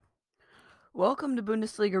Welcome to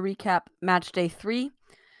Bundesliga Recap Match Day 3.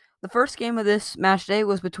 The first game of this match day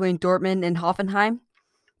was between Dortmund and Hoffenheim,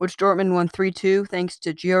 which Dortmund won 3-2 thanks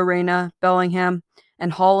to Gio Reyna, Bellingham,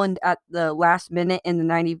 and Haaland at the last minute in the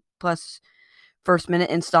 90 plus first minute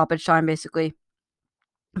in stoppage time, basically.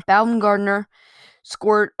 Baumgartner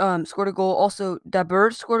scored a goal. Also,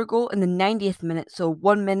 Dabur scored a goal in the 90th minute, so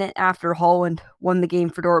 1 minute after Haaland won the game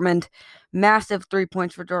for Dortmund. Massive 3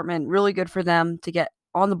 points for Dortmund. Really good for them to get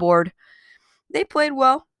on the board. They played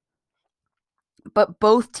well, but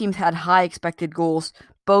both teams had high expected goals.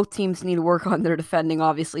 Both teams need to work on their defending.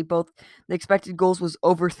 Obviously, both the expected goals was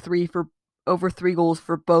over 3 goals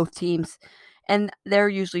for both teams, and they're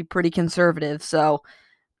usually pretty conservative. So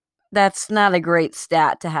that's not a great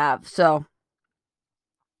stat to have. So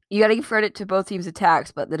you got to give credit to both teams'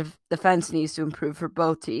 attacks, but the defense needs to improve for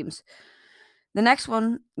both teams. The next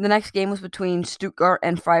game was between Stuttgart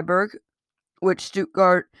and Freiburg, which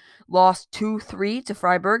Stuttgart lost 2-3 to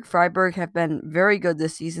Freiburg. Freiburg have been very good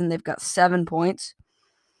this season. They've got 7 points.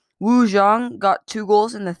 Wu Zhang got 2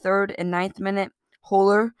 goals in the 3rd and 9th minute.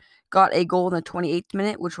 Holler got a goal in the 28th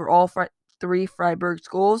minute, which were all 3 Freiburg's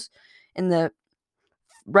goals. In the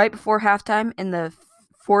right before halftime, in the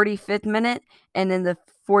 45th minute, and in the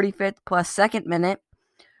 45th plus second minute,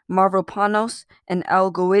 Mavropanos and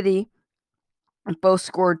El Gouidi both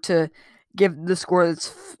scored to give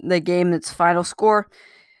the game its final score.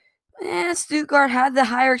 Stuttgart had the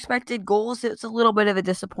higher expected goals. It's a little bit of a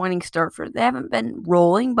disappointing start for them. They haven't been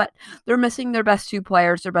rolling, but they're missing their best 2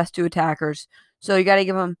 players, their best 2 attackers. So you got to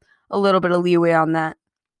give them a little bit of leeway on that.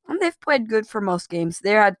 And they've played good for most games.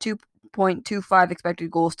 They had 2.25 expected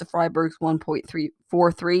goals to Freiburg's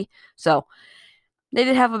 1.343. So they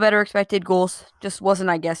did have a better expected goals. Just wasn't,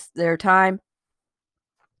 I guess, their time.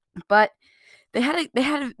 But I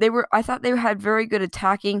thought they had very good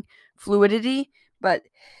attacking fluidity, but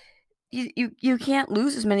you can't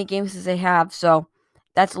lose as many games as they have, so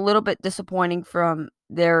that's a little bit disappointing from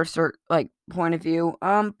their point of view.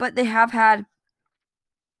 But they have had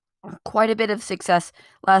quite a bit of success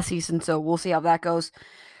last season, so we'll see how that goes.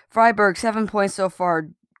 Freiburg 7 points so far,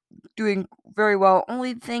 doing very well.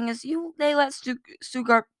 Only thing is, they let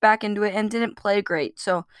Stuttgart back into it and didn't play great,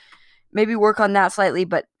 so maybe work on that slightly.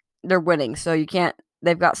 But they're winning, so you can't.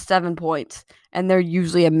 They've got 7 points, and they're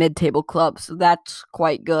usually a mid-table club, so that's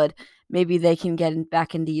quite good. Maybe they can get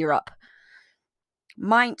back into Europe.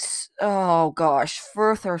 Mainz, oh gosh,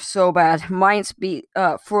 Fürth are so bad. Mainz beat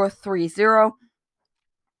Fürth 3-0.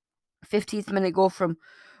 15th minute goal from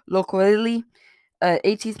Lokoili,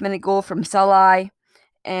 18th minute goal from Salai,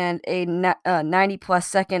 and a 90 plus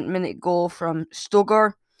second minute goal from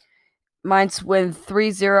Stuttgart. Mainz win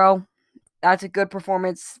 3-0. That's a good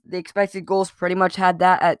performance. The expected goals pretty much had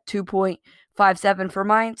that at 2.57 for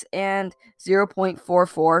Mainz and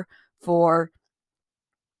 0.44 for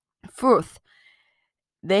Fürth.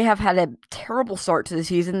 They have had a terrible start to the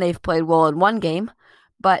season. They've played well in 1 game,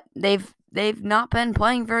 but they've not been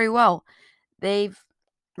playing very well.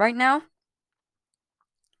 Right now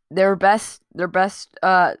their best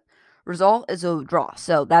result is a draw.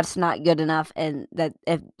 So that's not good enough, and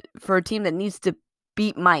for a team that needs to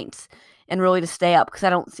beat Mainz and really to stay up, because I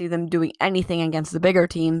don't see them doing anything against the bigger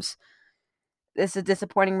teams. This is a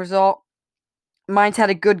disappointing result. Mainz had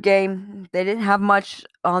a good game. They didn't have much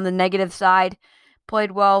on the negative side.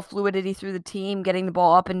 Played well, fluidity through the team, getting the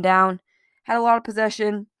ball up and down. Had a lot of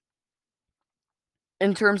possession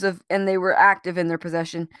and they were active in their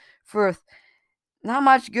possession. Fürth, not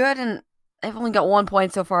much good, and they've only got 1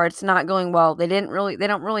 point so far. It's not going well. They don't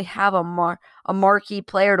really have a marquee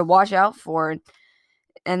player to watch out for,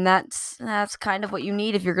 and that's kind of what you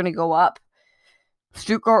need if you're going to go up.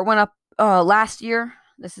 Stuttgart went up last year.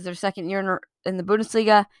 This is their second year in the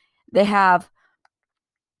Bundesliga. They have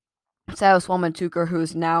Saus Wellman-Tucker, who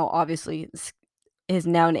is now obviously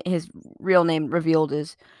his real name revealed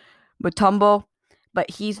is Mutombo,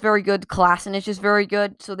 but he's very good. Kolasinac is very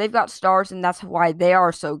good. So they've got stars, and that's why they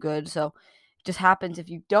are so good. So it just happens if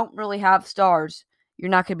you don't really have stars,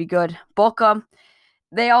 you're not going to be good. Bochum,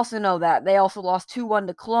 they also know that. They also lost 2-1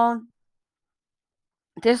 to Cologne.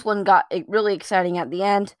 This one got really exciting at the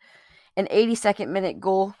end. An 82nd minute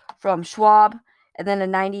goal from Schwab, and then a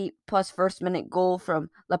 90 plus first minute goal from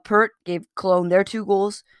Lappert gave Cologne their 2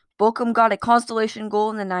 goals. Bochum got a consolation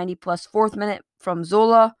goal in the 90 plus 4th minute from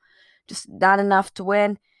Zola, just not enough to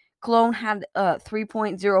win. Cologne had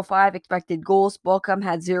 3.05 expected goals. Bochum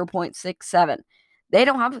had 0.67. They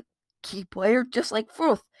don't have a key player, just like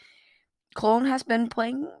Fürth. Cologne has been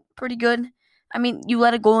playing pretty good. I mean, you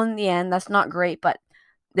let a goal in the end. That's not great, but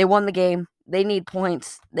they won the game. They need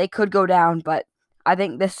points. They could go down, but I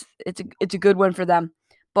think it's a good win for them.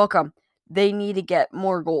 Bochum, they need to get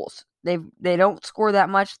more goals. They don't score that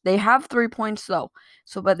much. They have 3 points though.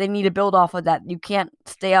 But they need to build off of that. You can't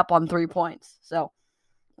stay up on 3 points. So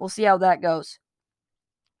we'll see how that goes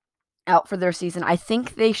out for their season. I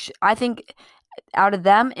think I think out of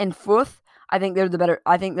them and Futh, I think they're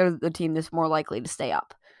the team that's more likely to stay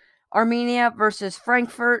up. Arminia versus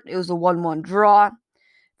Frankfurt. It was a 1-1 draw.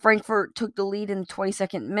 Frankfurt took the lead in the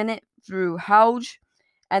 22nd minute through Hauge,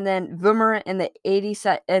 and then Wimmer in the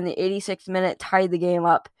 86th minute tied the game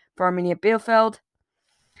up for Arminia Bielefeld.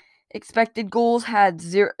 Expected goals had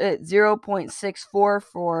 0.64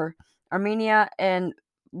 for Arminia and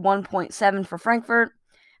 1.7 for Frankfurt.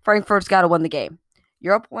 Frankfurt's got to win the game.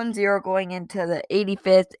 You're up 1-0 going into the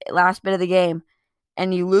 85th, last bit of the game,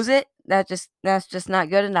 and you lose it. That's just not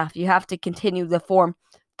good enough. You have to continue the form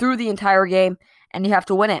through the entire game, and you have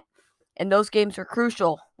to win it. And those games are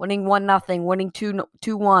crucial. Winning 1-0, winning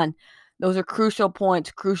 2-1. Those are crucial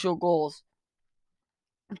points, crucial goals.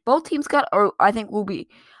 Both teams I think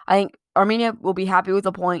Arminia will be happy with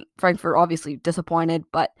a point. Frankfurt obviously disappointed,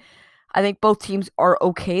 but I think both teams are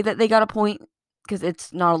okay that they got a point because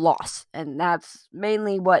it's not a loss. And that's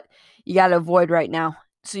mainly what you got to avoid right now,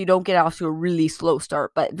 so you don't get off to a really slow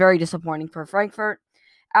start. But very disappointing for Frankfurt.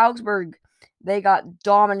 Augsburg, they got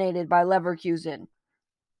dominated by Leverkusen.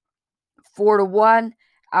 4-1.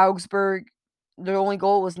 Augsburg, their only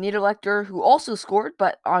goal was Niederlechner, who also scored,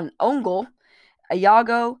 but on own goal.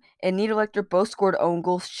 Ayago and Niederlechner both scored own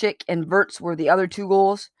goals. Schick and Wirtz were the other 2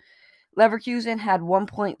 goals. Leverkusen had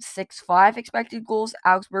 1.65 expected goals.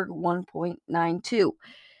 Augsburg 1.92.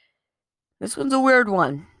 This one's a weird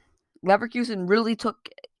one. Leverkusen really took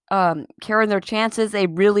care of their chances. They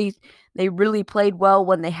really played well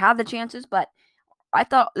when they had the chances, but I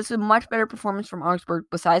thought this was a much better performance from Augsburg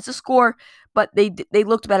besides the score, but they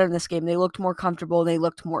looked better in this game. They looked more comfortable. They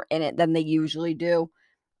looked more in it than they usually do.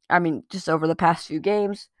 I mean, just over the past few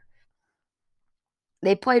games.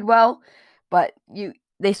 They played well, but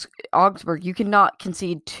Augsburg, you cannot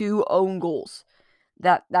concede 2 own goals.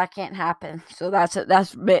 That can't happen. So that's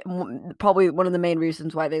probably one of the main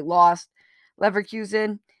reasons why they lost.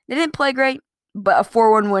 Leverkusen, they didn't play great, but a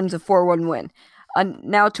 4-1 win's a 4-1 win.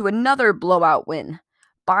 Now to another blowout win.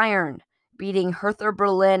 Bayern beating Hertha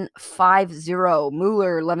Berlin 5-0.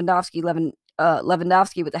 Müller, Lewandowski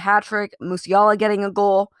with a hat trick. Musiala getting a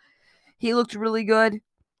goal. He looked really good.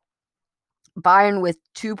 Bayern with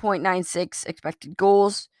 2.96 expected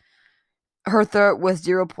goals. Hertha with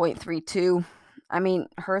 0.32. I mean,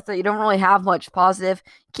 Hertha, you don't really have much positive.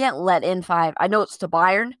 You can't let in 5. I know it's to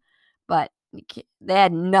Bayern, but they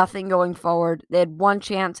had nothing going forward. They had 1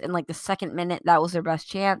 chance in like the 2nd minute. That was their best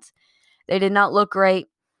chance. They did not look great.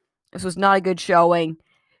 This was not a good showing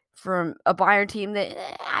from a Bayern team that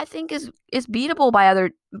I think is beatable by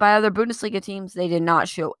other Bundesliga teams. They did not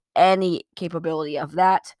show any capability of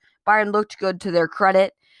that. Bayern looked good to their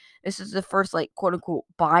credit. This is the first, like, quote-unquote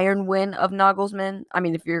Bayern win of Nagelsmann. I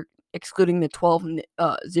mean, if you're excluding the 12-0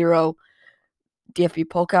 DFB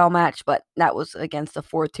Pokal match, but that was against a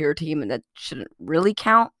 4th-tier team, and that shouldn't really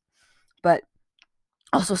count. But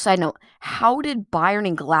also, side note, how did Bayern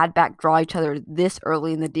and Gladbach draw each other this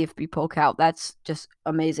early in the DFB Pokal? That's just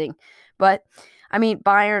amazing. But, I mean,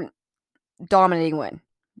 Bayern, dominating win.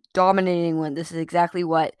 This is exactly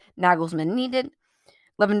what Nagelsmann needed.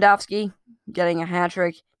 Lewandowski getting a hat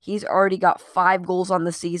trick. He's already got 5 goals on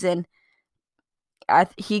the season.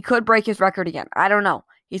 He could break his record again. I don't know.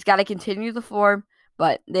 He's got to continue the form,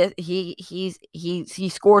 but he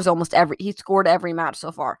scores he scored every match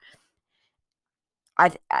so far.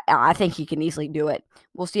 I think he can easily do it.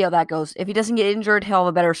 We'll see how that goes. If he doesn't get injured, he'll have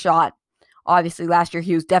a better shot. Obviously, last year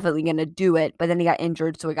he was definitely going to do it, but then he got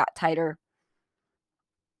injured, so it got tighter.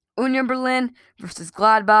 Union Berlin versus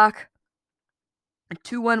Gladbach. A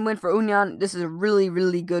 2-1 win for Union. This is a really,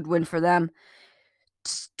 really good win for them.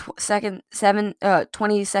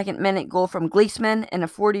 22nd minute goal from Griezmann and a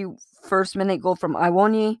 41st minute goal from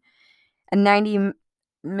Iwoni. A 90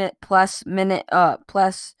 plus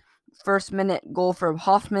first minute goal from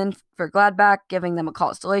Hoffman for Gladbach, giving them a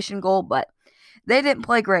consolation goal, but they didn't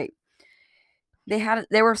play great.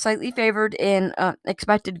 They were slightly favored in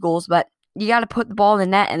expected goals, but you got to put the ball in the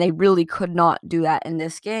net, and they really could not do that in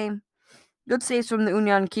this game. Good saves from the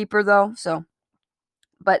Union keeper, though.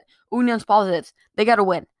 But Union's positives. They got to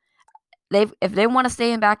win. If they want to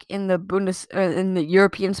stay back in the in the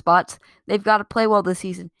European spots, they've got to play well this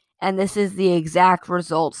season. And this is the exact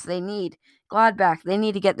results they need. Gladbach, they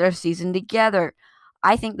need to get their season together.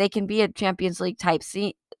 I think they can be a Champions League type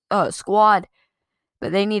squad,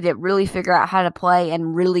 but they need to really figure out how to play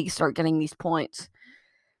and really start getting these points.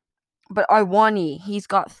 But Iwani, he's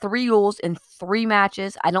got 3 goals in 3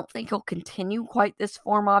 matches. I don't think he'll continue quite this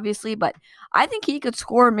form, obviously, but I think he could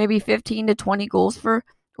score maybe 15 to 20 goals for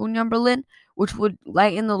Union Berlin, which would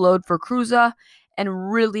lighten the load for Kruse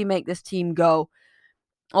and really make this team go.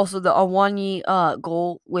 Also, the Awani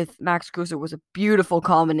goal with Max Kruse was a beautiful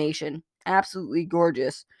combination. Absolutely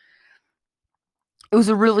gorgeous. It was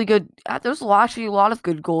a really good. There was actually a lot of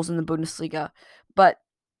good goals in the Bundesliga, but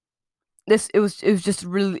it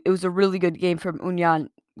was a really good game from Union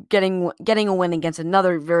getting a win against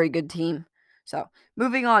another very good team. So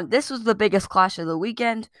moving on, this was the biggest clash of the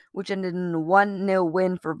weekend, which ended in a 1-0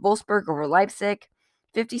 win for Wolfsburg over Leipzig.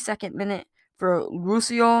 52nd minute for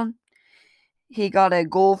Roussillon. He got a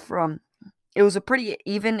goal from. It was a pretty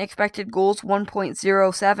even expected goals,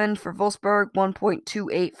 1.07 for Wolfsburg,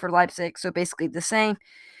 1.28 for Leipzig, so basically the same.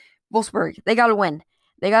 Wolfsburg, they got to win.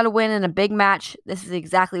 They got to win in a big match. This is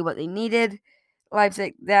exactly what they needed.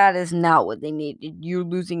 Leipzig, that is not what they needed. You're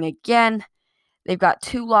losing again. They've got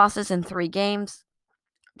 2 losses in 3 games.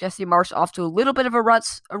 Jesse Marsch off to a little bit of a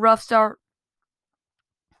rough start.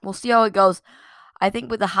 We'll see how it goes. I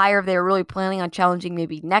think with the hire, they're really planning on challenging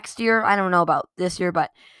maybe next year. I don't know about this year,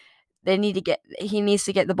 but he needs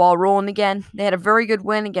to get the ball rolling again. They had a very good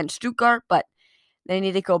win against Stuttgart, but they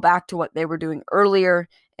need to go back to what they were doing earlier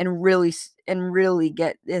and really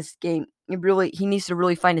get this game. He needs to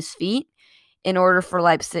really find his feet in order for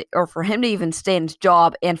Leipzig, or for him to even stay in his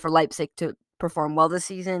job, and for Leipzig to perform well this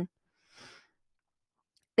season.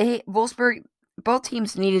 Wolfsburg, both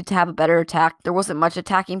teams needed to have a better attack. There wasn't much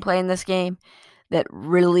attacking play in this game that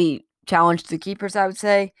really challenged the keepers, I would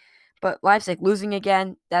say. But Leipzig losing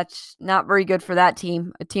again, that's not very good for that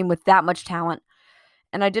team, a team with that much talent.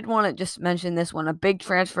 And I did want to just mention this one, a big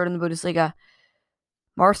transfer in the Bundesliga.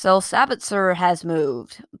 Marcel Sabitzer has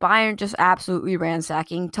moved. Bayern just absolutely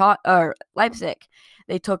ransacking Leipzig.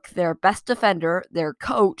 They took their best defender, their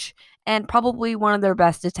coach, and probably one of their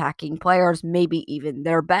best attacking players, maybe even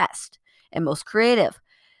their best and most creative.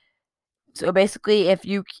 So basically,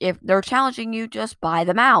 if they're challenging you, just buy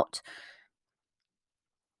them out.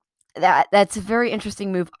 That's a very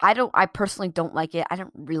interesting move. I personally don't like it. I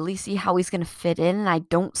don't really see how he's going to fit in, and I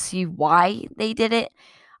don't see why they did it.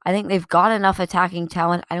 I think they've got enough attacking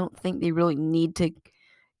talent. I don't think they really need to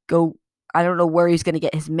go. I don't know where he's going to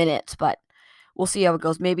get his minutes, but we'll see how it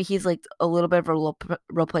goes. Maybe he's like a little bit of a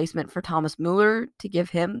replacement for Thomas Müller to give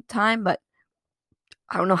him time, but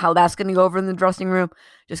I don't know how that's going to go over in the dressing room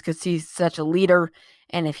just because he's such a leader.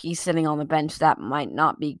 And if he's sitting on the bench, that might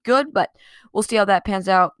not be good, but we'll see how that pans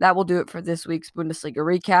out. That will do it for this week's Bundesliga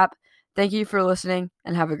recap. Thank you for listening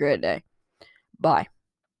and have a great day. Bye.